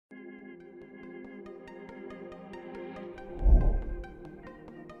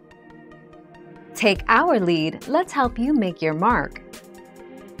Take our lead, let's help you make your mark.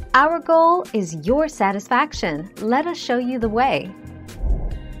 Our goal is your satisfaction. Let us show you the way.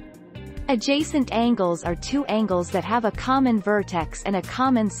 Adjacent angles are two angles that have a common vertex and a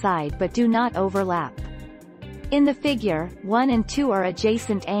common side but do not overlap. In the figure, 1 and 2 are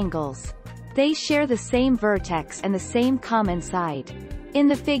adjacent angles. They share the same vertex and the same common side. In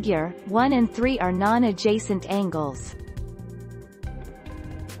the figure, 1 and 3 are non-adjacent angles.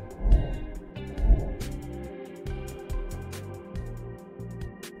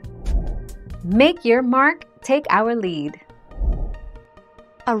 Make your mark, take our lead.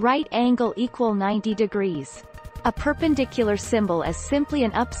 A right angle equal 90 degrees. A perpendicular symbol is simply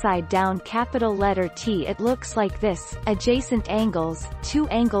an upside-down capital letter T. It looks like this. Adjacent angles. Two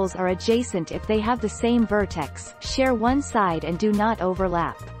angles are adjacent if they have the same vertex, share one side and do not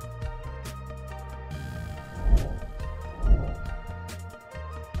overlap.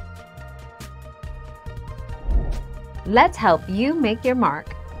 Let's help you make your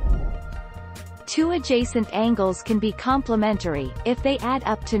mark. Two adjacent angles can be complementary if they add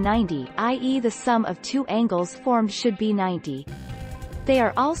up to 90, i.e. the sum of two angles formed should be 90. They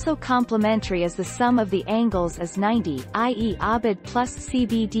are also complementary as the sum of the angles is 90, i.e. ABID plus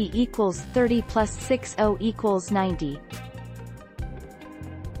CBD equals 30 plus 60 equals 90.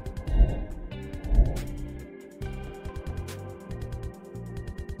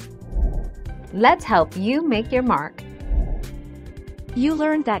 Let's help you make your mark. You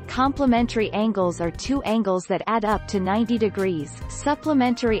learned that complementary angles are two angles that add up to 90 degrees,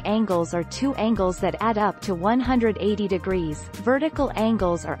 supplementary angles are two angles that add up to 180 degrees, vertical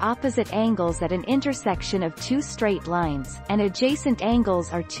angles are opposite angles at an intersection of two straight lines, and adjacent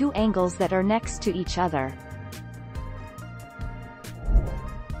angles are two angles that are next to each other.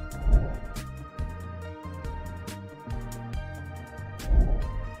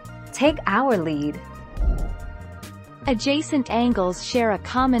 Take our lead. Adjacent angles share a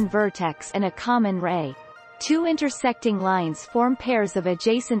common vertex and a common ray. Two intersecting lines form pairs of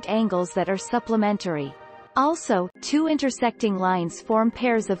adjacent angles that are supplementary. Also, two intersecting lines form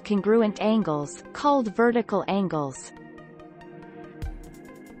pairs of congruent angles, called vertical angles.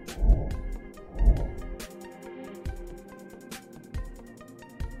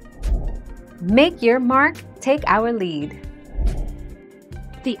 Make your mark, take our lead.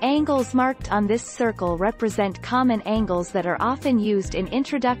 The angles marked on this circle represent common angles that are often used in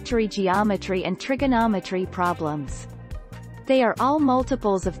introductory geometry and trigonometry problems. They are all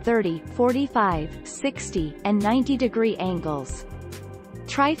multiples of 30, 45, 60, and 90-degree angles.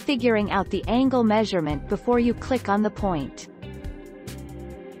 Try figuring out the angle measurement before you click on the point.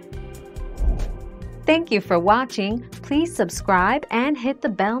 Thank you for watching. Please subscribe and hit the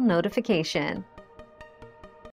bell notification.